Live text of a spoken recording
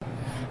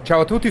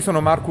Ciao a tutti,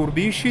 sono Marco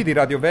Urbisci di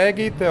Radio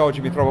Vegit.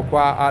 Oggi mi trovo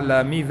qua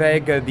al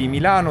MIVEG di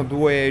Milano,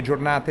 2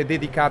 giornate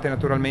dedicate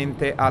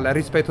naturalmente al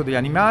rispetto degli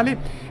animali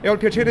e ho il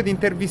piacere di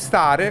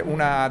intervistare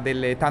una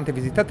delle tante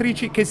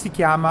visitatrici che si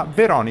chiama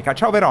Veronica.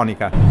 Ciao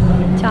Veronica!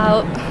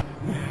 Ciao!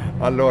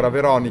 Allora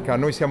Veronica,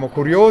 noi siamo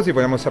curiosi,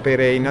 vogliamo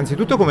sapere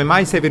innanzitutto come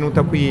mai sei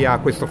venuta qui a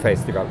questo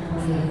festival.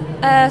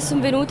 Sono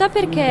venuta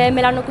perché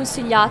me l'hanno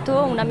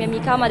consigliato, una mia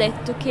amica mi ha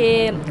detto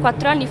che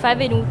 4 anni fa è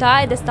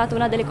venuta ed è stata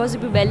una delle cose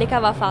più belle che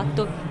aveva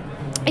fatto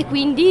e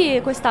quindi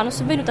quest'anno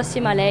sono venuta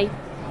assieme a lei.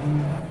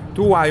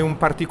 Tu hai un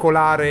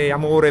particolare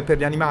amore per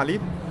gli animali?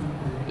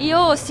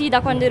 Io sì,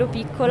 da quando ero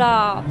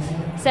piccola,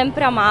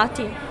 sempre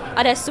amati,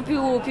 adesso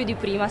più di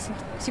prima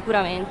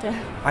sicuramente.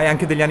 Hai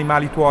anche degli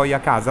animali tuoi a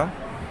casa?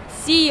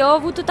 Sì, ho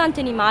avuto tanti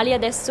animali,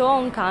 adesso ho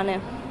un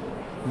cane.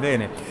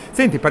 Bene,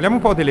 senti, parliamo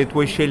un po' delle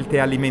tue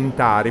scelte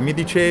alimentari. Mi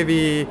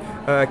dicevi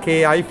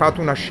che hai fatto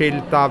una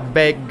scelta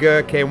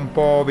veg che è un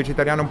po'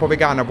 vegetariana, un po'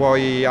 vegana.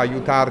 Vuoi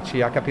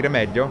aiutarci a capire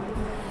meglio?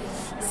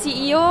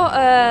 Sì, io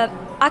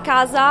a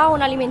casa ho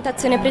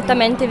un'alimentazione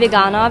prettamente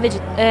vegana,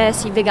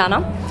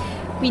 vegana,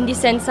 quindi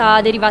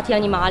senza derivati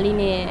animali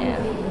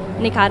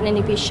né carne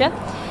né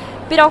pesce.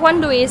 Però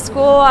quando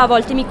esco a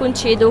volte mi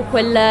concedo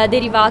quel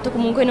derivato,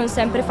 comunque non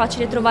sempre è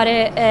facile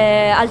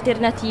trovare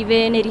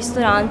alternative nei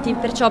ristoranti,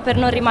 perciò per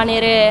non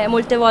rimanere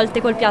molte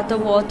volte col piatto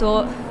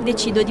vuoto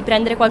decido di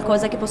prendere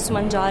qualcosa che posso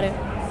mangiare.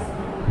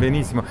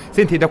 Benissimo.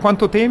 Senti, da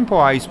quanto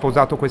tempo hai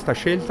sposato questa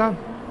scelta?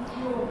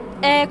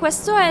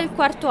 Questo è il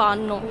 4º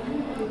anno.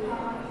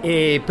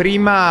 E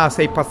prima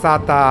sei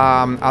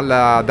passata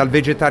dal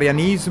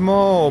vegetarianismo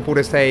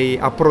oppure sei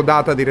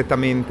approdata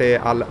direttamente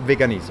al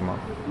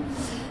veganismo?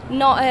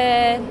 No,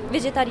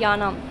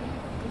 vegetariana.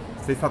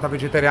 Sei stata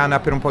vegetariana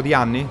per un po' di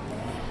anni?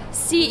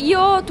 Sì,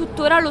 io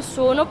tuttora lo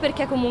sono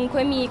perché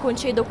comunque mi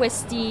concedo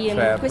questi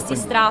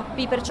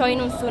strappi, perciò io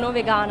non sono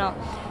vegana.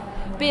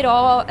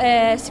 Però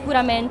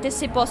sicuramente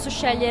se posso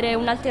scegliere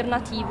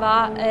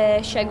un'alternativa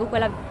scelgo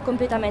quella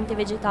completamente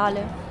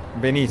vegetale.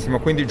 Benissimo,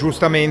 quindi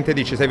giustamente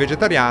dici sei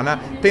vegetariana,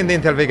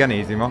 tendente al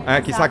veganesimo.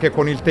 Esatto. Chissà che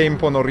con il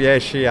tempo non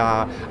riesci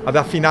ad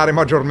affinare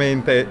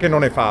maggiormente, che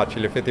non è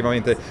facile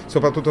effettivamente,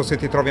 soprattutto se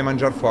ti trovi a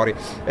mangiare fuori.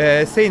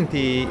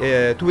 Senti,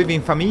 tu vivi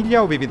in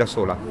famiglia o vivi da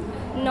sola?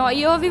 No,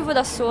 io vivo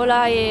da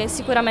sola e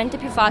sicuramente è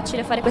più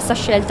facile fare questa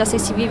scelta se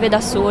si vive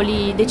da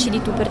soli,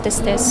 decidi tu per te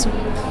stesso.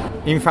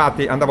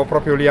 Infatti andavo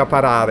proprio lì a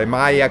parare,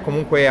 ma hai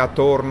comunque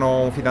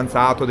attorno un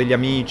fidanzato, degli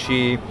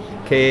amici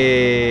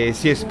che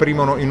si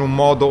esprimono in un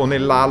modo o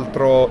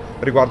nell'altro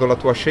riguardo la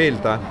tua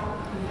scelta?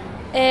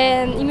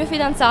 Il mio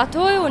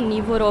fidanzato è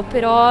onnivoro,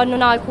 però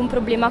non ha alcun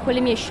problema con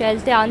le mie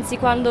scelte, anzi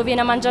quando viene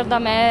a mangiare da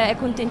me è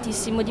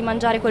contentissimo di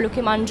mangiare quello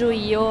che mangio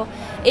io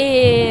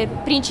e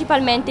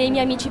principalmente i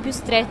miei amici più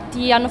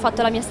stretti hanno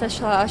fatto la mia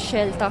stessa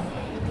scelta.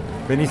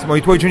 Benissimo,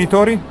 i tuoi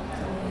genitori?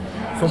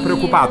 Sono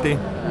preoccupati?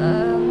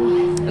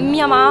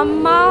 Mia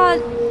mamma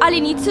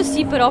all'inizio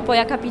sì, però poi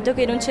ha capito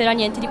che non c'era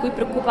niente di cui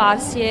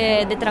preoccuparsi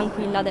ed è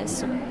tranquilla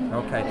adesso.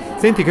 Ok.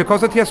 Senti, che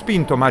cosa ti ha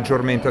spinto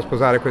maggiormente a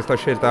sposare questa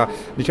scelta?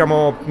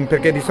 Diciamo,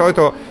 perché di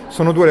solito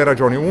sono 2 le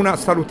ragioni, una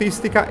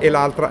salutistica e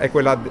l'altra è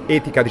quella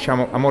etica,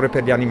 diciamo, amore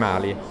per gli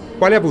animali.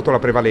 Quale ha avuto la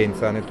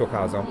prevalenza nel tuo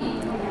caso?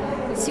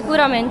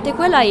 Sicuramente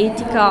quella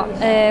etica,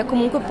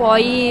 comunque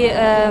poi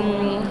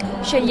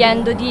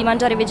scegliendo di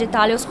mangiare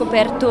vegetale ho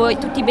scoperto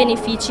tutti i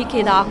benefici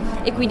che dà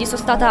e quindi sono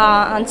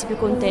stata anzi più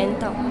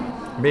contenta.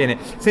 Bene,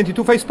 senti,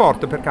 tu fai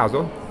sport per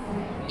caso?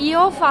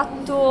 Io ho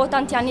fatto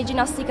tanti anni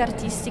ginnastica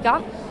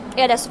artistica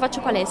e adesso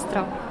faccio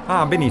palestra.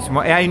 Ah,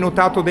 benissimo, e hai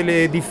notato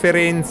delle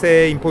differenze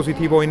in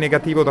positivo o in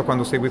negativo da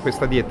quando segui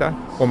questa dieta?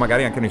 O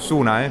magari anche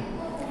nessuna,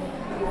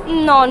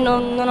 No,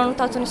 non ho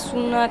notato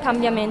nessun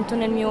cambiamento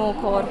nel mio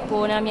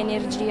corpo, nella mia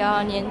energia,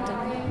 niente.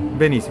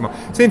 Benissimo.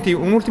 Senti,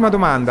 un'ultima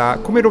domanda,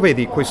 come lo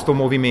vedi questo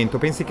movimento?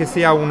 Pensi che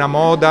sia una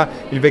moda,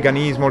 il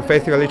veganismo, il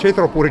festival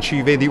eccetera, oppure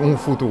ci vedi un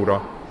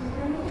futuro?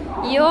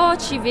 Io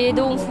ci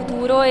vedo un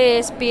futuro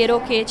e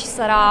spero che ci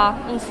sarà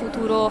un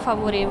futuro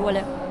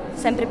favorevole,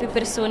 sempre più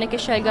persone che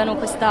scelgano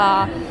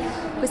questa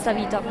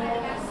vita.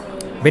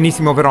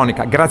 Benissimo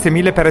Veronica, grazie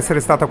mille per essere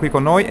stata qui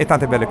con noi e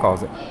tante belle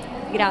cose.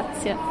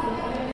 Grazie.